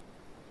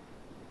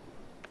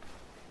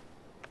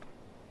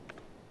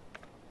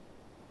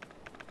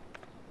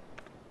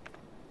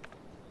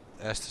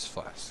 Estus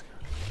Flask.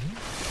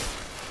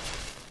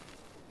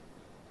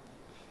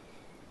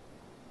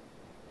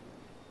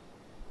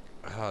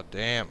 Oh,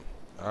 damn.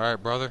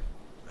 Alright, brother.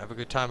 Have a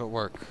good time at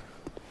work.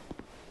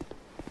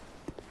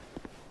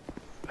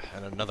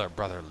 And another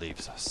brother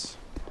leaves us.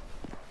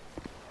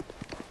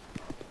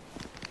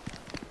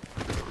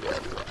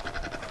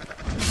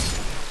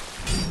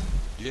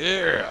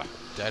 Yeah!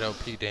 Dead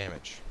OP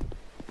damage.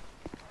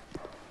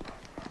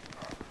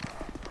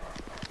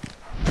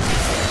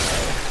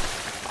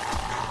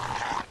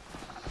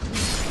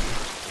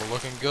 We're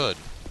looking good.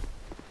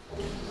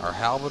 Our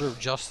halberd of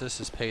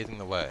justice is paving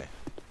the way.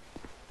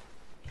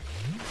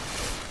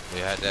 We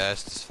had to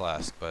ask this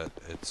flask, but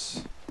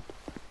it's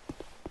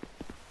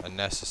a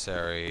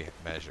necessary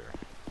measure.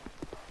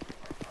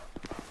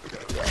 Wait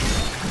a minute.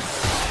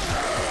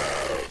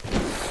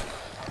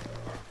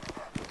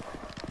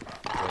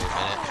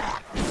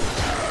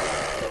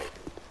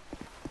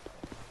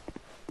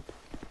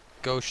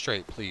 Go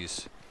straight,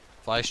 please.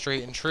 Fly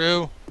straight and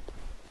true.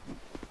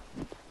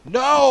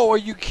 No! Are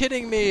you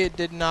kidding me? It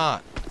did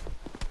not.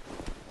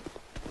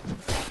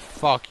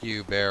 Fuck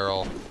you,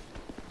 barrel.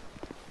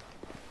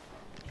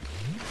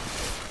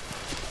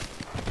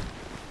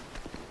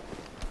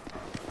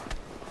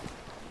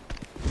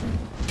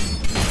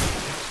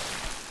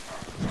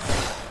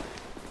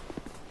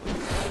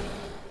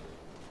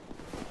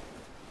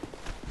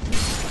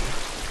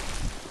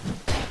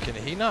 Can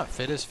he not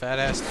fit his fat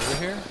ass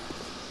through here?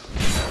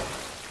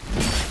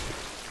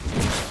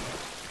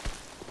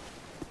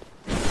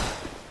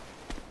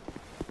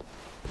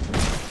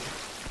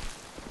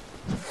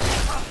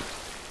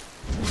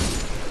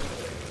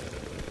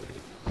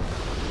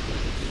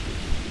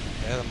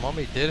 Yeah, the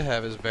mummy did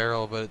have his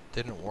barrel, but it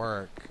didn't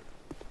work.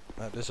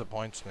 That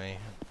disappoints me.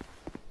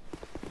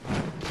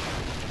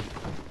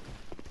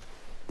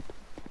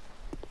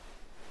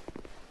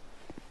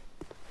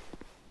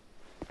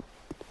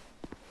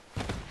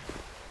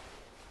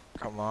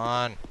 Come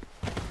on.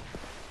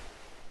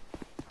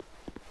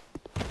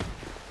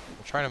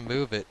 I'm trying to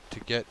move it to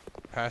get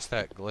past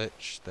that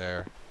glitch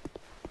there.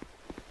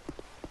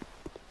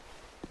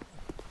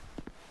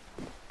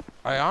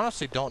 I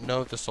honestly don't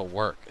know if this will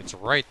work. It's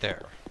right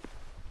there.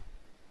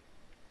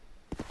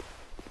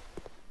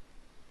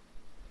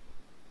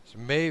 This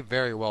may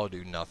very well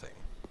do nothing.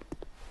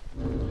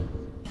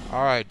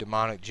 Alright,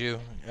 demonic Jew.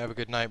 Have a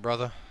good night,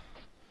 brother.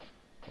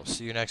 We'll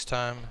see you next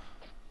time.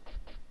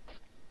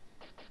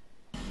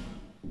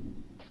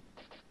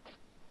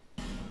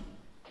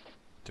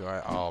 Do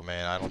I? Oh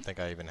man, I don't think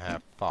I even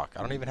have. Fuck.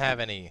 I don't even have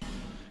any.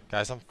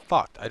 Guys, I'm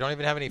fucked. I don't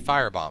even have any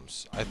fire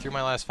bombs. I threw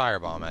my last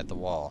firebomb at the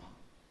wall.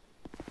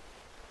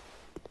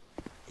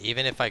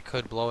 Even if I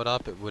could blow it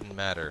up, it wouldn't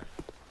matter.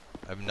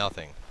 I have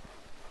nothing.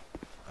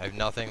 I have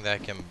nothing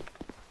that can... What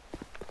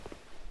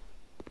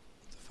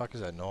the fuck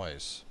is that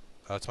noise?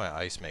 Oh, that's my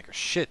ice maker.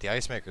 Shit, the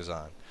ice maker's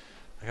on.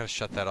 I gotta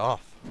shut that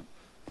off.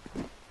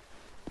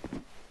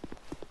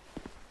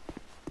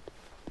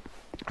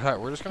 Alright,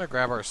 we're just gonna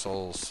grab our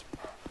souls.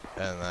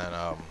 And then,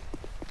 I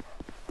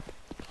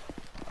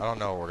don't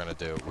know what we're gonna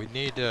do. We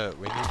need to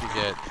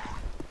get...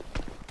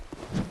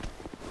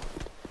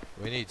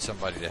 We need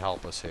somebody to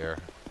help us here.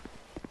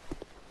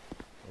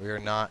 We are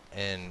not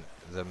in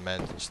the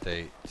mental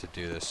state to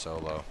do this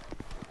solo.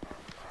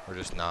 We're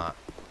just not.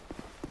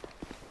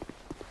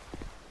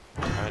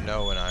 I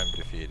know when I'm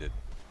defeated.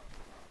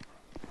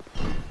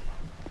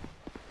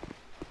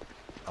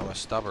 I'm a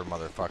stubborn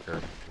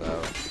motherfucker,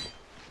 though.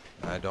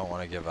 And I don't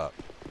want to give up.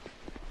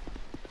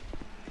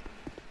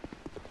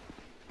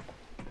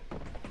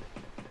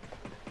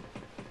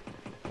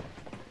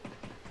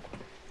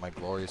 My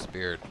glorious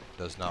beard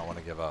does not want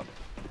to give up.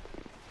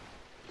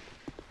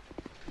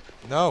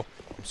 No!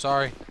 I'm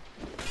sorry.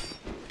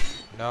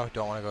 No,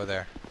 don't want to go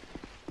there.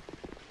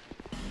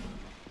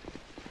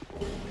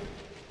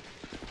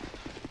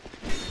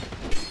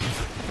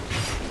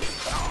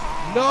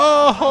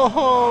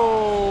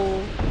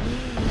 No!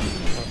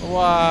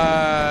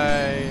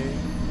 Why?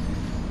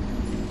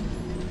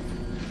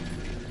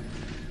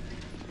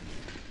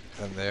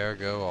 And there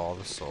go all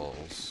the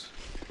souls.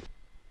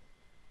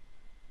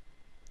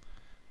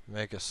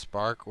 Make a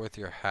spark with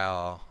your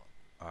howl.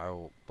 I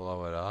will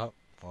blow it up.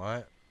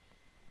 What?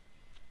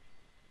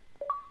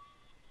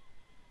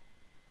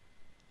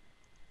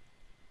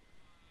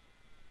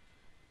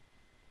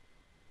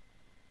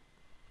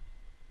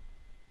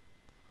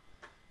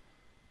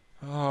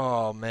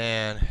 Oh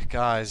man,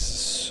 guys,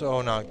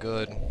 so not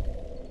good.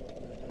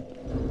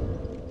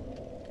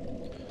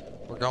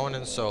 We're going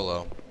in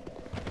solo.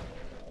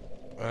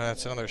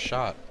 That's another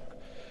shot.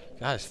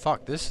 Guys,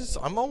 fuck,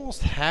 I'm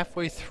almost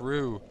halfway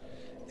through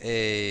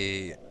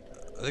I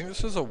think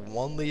this is a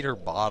 1-liter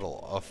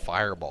bottle of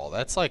Fireball.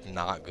 That's like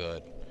not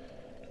good.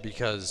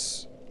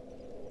 Because,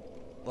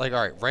 like,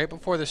 alright, right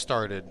before this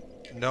started,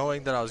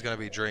 knowing that I was going to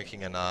be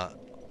drinking and not,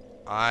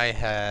 I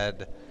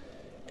had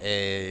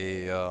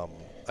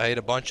I ate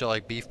a bunch of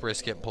like beef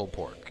brisket and pulled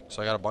pork.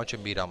 So I got a bunch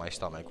of meat on my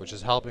stomach, which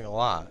is helping a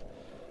lot.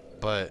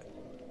 But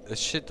this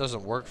shit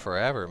doesn't work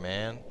forever,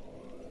 man.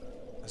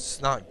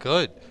 It's not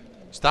good.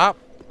 Stop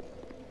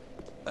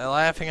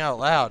laughing out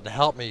loud and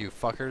help me, you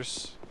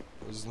fuckers.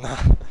 It's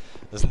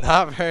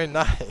not very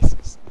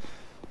nice.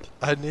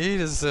 I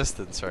need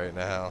assistance right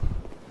now.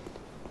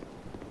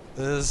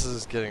 This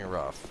is getting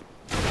rough.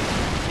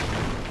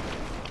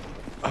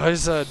 I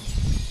said,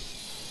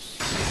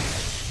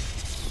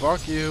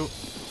 fuck you.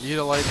 Eat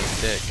a lightning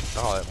dick.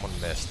 Oh, that one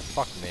missed.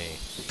 Fuck me.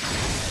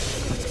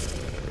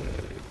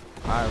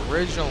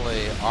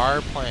 Originally,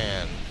 our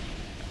plan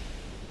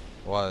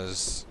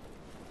was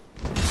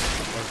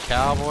when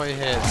Cowboy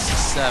hits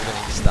 7,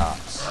 he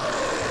stops.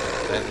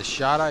 And the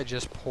shot I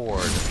just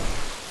poured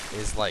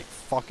is like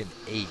fucking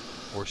 8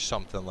 or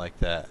something like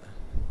that.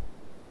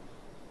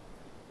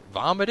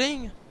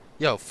 Vomiting?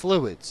 Yo,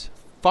 fluids.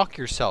 Fuck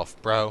yourself,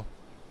 bro.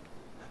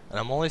 And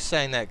I'm only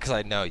saying that because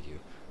I know you.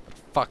 But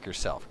fuck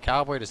yourself.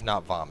 Cowboy does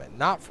not vomit.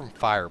 Not from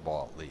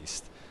Fireball, at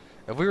least.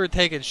 If we were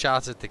taking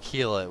shots at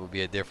tequila, it would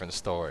be a different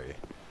story.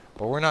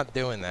 But we're not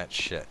doing that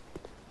shit.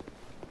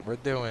 We're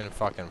doing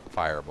fucking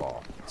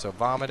Fireball. So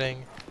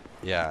vomiting,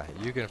 yeah,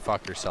 you can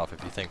fuck yourself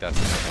if you think that's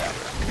gonna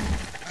happen.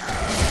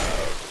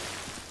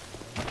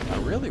 I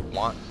really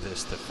want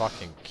this to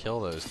fucking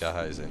kill those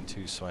guys in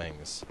 2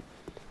 swings.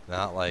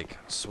 Not like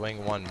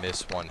swing 1,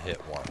 miss 1,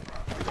 hit 1.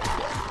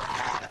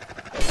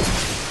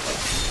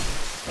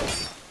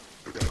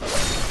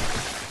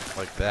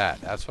 Like that.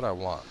 That's what I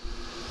want.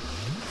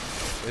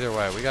 Either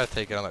way, we gotta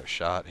take another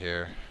shot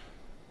here.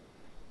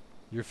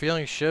 Your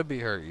feelings should be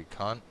hurt, you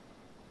cunt.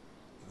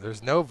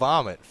 There's no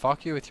vomit.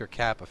 Fuck you with your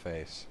Kappa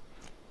face.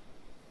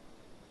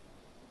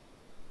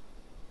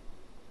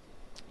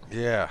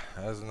 Yeah,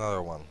 that's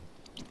another one.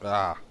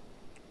 Ah.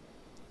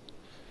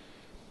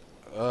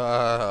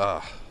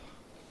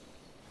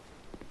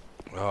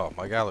 Oh,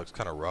 my guy looks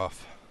kind of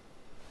rough.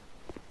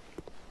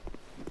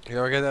 You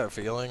ever get that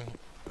feeling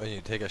when you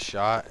take a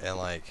shot and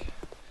like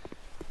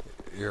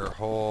your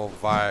whole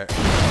vibe?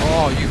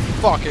 Oh, you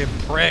fucking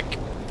prick!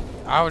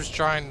 I was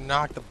trying to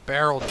knock the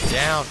barrel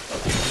down.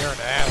 You're an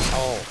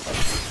asshole.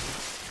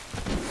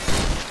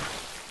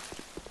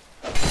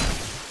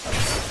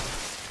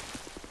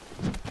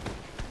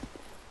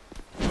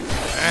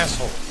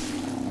 Asshole.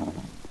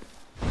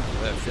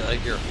 I feel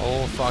like your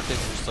whole fucking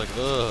just like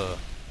ugh.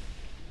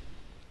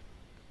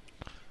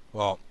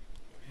 Well,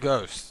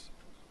 Ghost,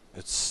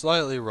 it's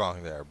slightly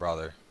wrong there,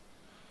 brother.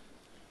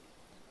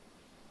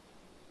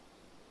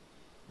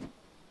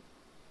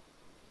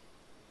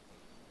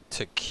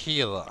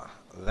 Tequila.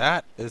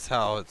 That is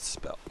how it's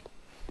spelled.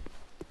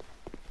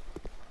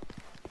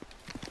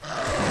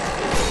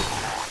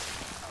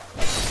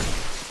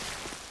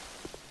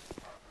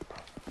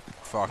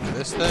 Fuck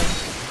this thing.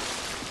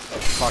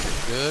 Fuck it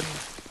good.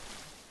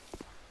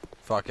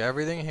 Fuck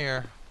everything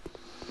here.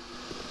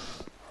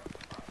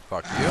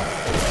 Fuck you.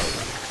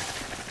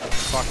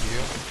 Fuck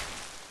you.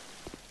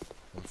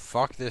 And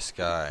fuck this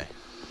guy.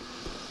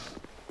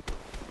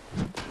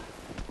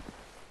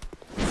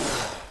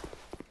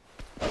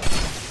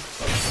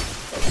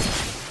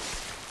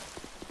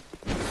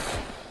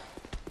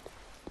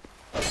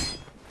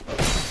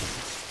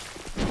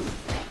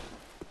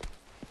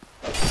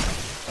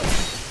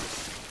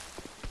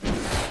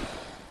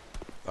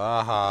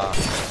 Aha.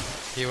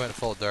 He went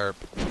full derp.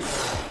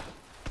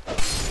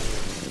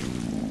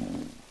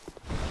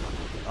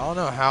 I don't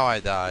know how I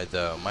died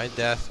though. My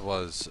death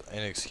was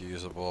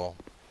inexcusable.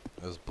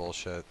 It was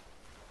bullshit.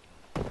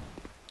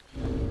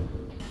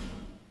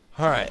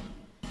 Alright.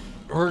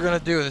 We're gonna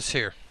do this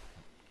here.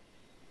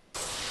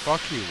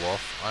 Fuck you,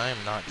 Wolf. I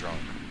am not drunk.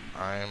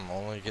 I am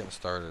only getting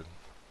started.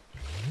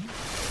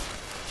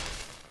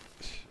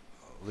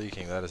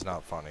 Leaking, that is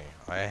not funny.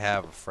 I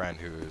have a friend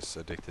who is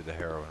addicted to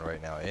heroin right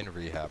now in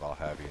rehab, I'll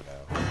have you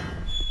know.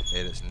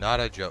 It is not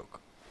a joke.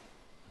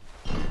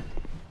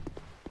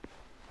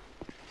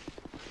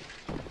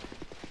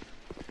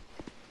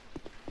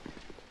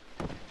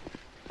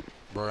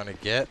 We're gonna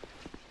get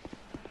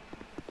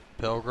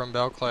Pilgrim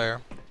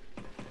Belclair,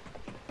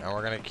 and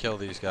we're gonna kill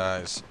these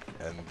guys,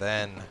 and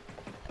then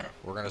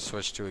we're gonna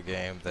switch to a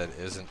game that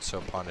isn't so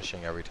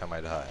punishing every time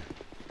I die.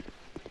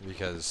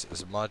 Because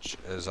as much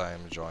as I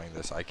am enjoying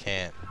this, I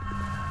can't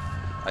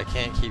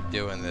keep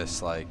doing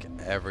this like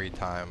every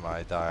time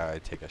I die I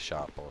take a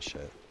shot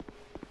bullshit.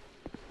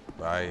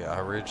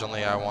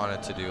 Originally I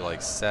wanted to do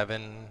like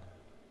 7.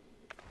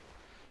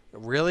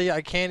 Really?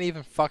 I can't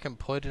even fucking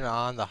put it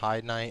on the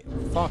Hide Knight?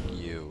 Fuck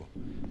you,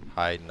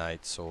 Hide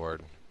Knight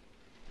sword.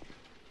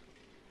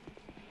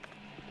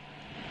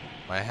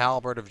 My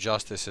halberd of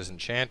justice is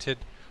enchanted.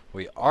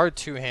 We are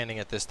two-handing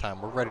it this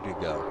time. We're ready to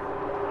go.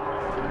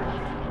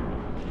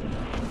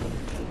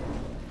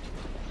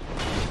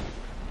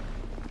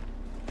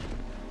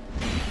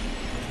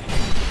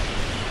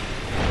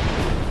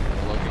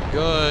 Looking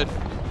good.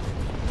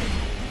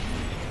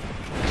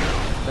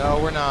 No,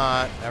 we're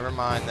not. Never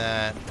mind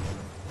that.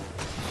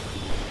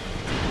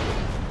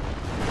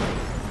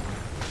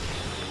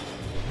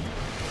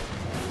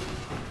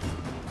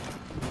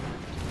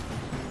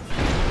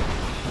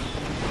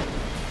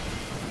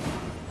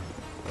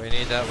 We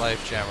need that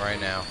life gem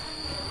right now.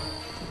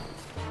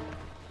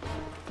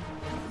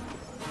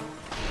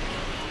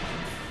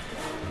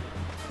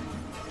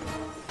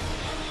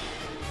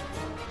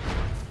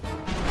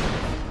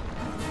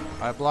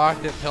 I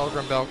blocked it,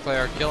 Pilgrim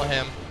Belclair. Kill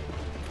him.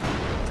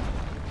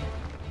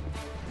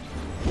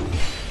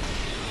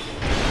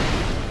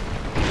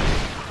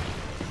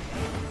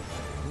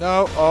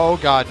 No. Oh,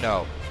 God,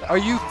 no. Are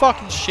you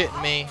fucking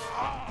shitting me?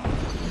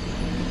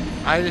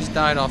 I just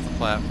died off the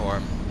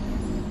platform.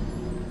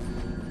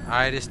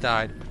 I just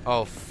died.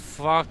 Oh,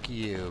 fuck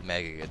you,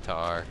 Mega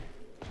Guitar.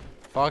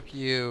 Fuck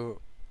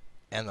you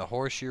and the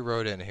horse you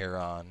rode in here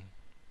on.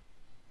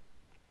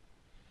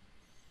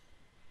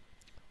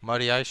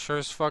 Muddy, I sure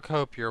as fuck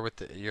hope you're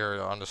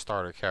on the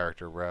starter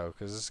character, bro,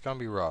 because it's gonna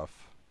be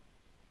rough.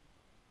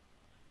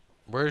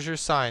 Where's your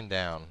sign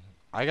down?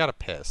 I gotta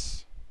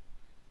piss.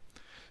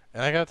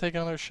 And I gotta take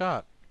another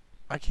shot.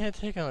 I can't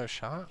take another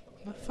shot.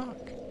 What the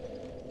fuck?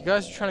 You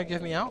guys are trying to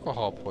give me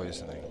alcohol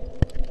poisoning.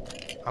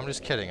 I'm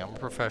just kidding. I'm a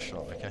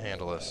professional. I can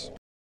handle this.